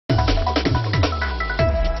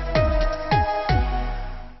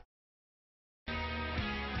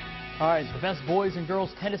All right, the best boys and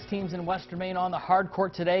girls tennis teams in Western Maine on the hard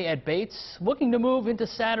court today at Bates, looking to move into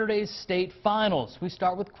Saturday's state finals. We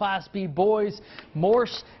start with Class B boys,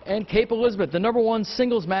 Morse and Cape Elizabeth. The #1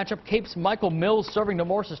 singles matchup, Cape's Michael Mills serving to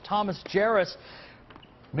Morse's Thomas Jarris.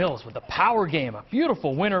 Mills with the power game, a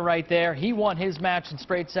beautiful winner right there. He won his match in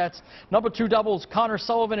straight sets. #2 doubles, Connor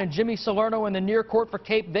Sullivan and Jimmy Salerno in the near court for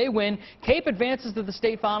Cape. They win. Cape advances to the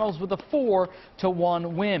state finals with a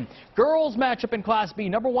 4-1 win. Girls matchup in Class B,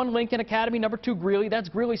 #1 Lincoln Academy, #2 Greeley. That's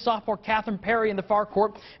Greeley sophomore Catherine Perry in the far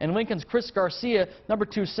court, and Lincoln's Chris Garcia,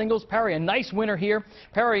 #2 singles. Perry, a nice winner here.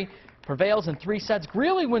 Perry prevails in 3 sets.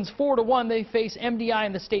 Greeley wins 4-1. They face MDI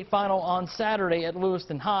in the state final on Saturday at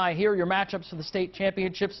Lewiston High. Here are your matchups for the state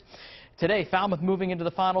championships. Today, Falmouth moving into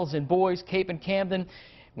the finals in boys, Cape and Camden.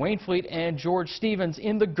 Waynfleet and George Stevens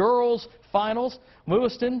in the girls' finals.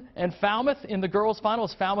 Lewiston and Falmouth in the girls'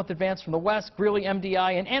 finals. Falmouth advanced from the West. Greeley,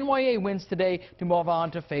 MDI, and NYA wins today to move on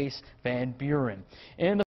to face Van Buren. In the